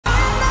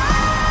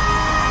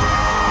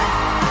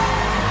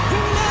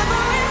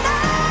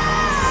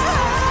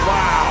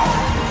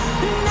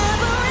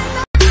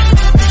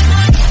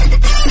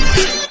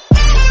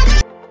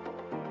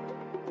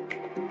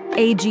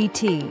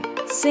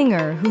AGT,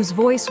 singer whose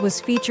voice was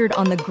featured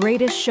on the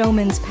Greatest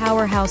Showman's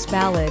Powerhouse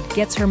Ballad,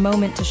 gets her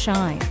moment to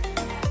shine.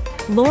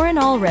 Loren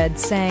Allred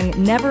sang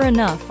Never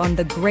Enough on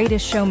the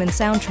Greatest Showman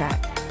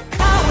soundtrack.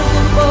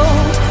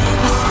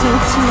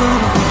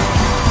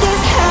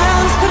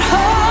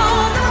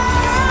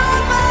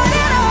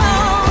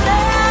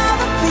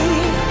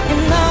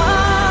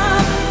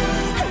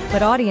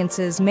 But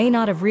audiences may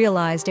not have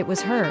realized it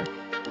was her,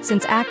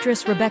 since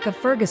actress Rebecca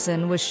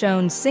Ferguson was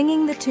shown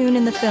singing the tune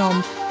in the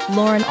film.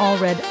 Loren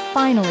Allred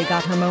finally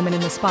got her moment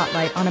in the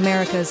spotlight on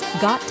America's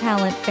Got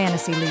Talent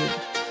Fantasy League.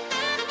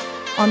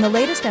 On the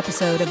latest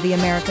episode of the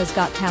America's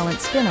Got Talent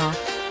spinoff,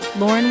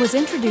 Loren was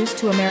introduced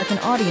to American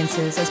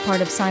audiences as part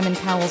of Simon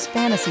Cowell's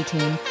fantasy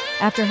team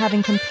after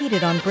having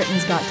competed on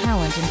Britain's Got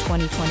Talent in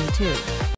 2022.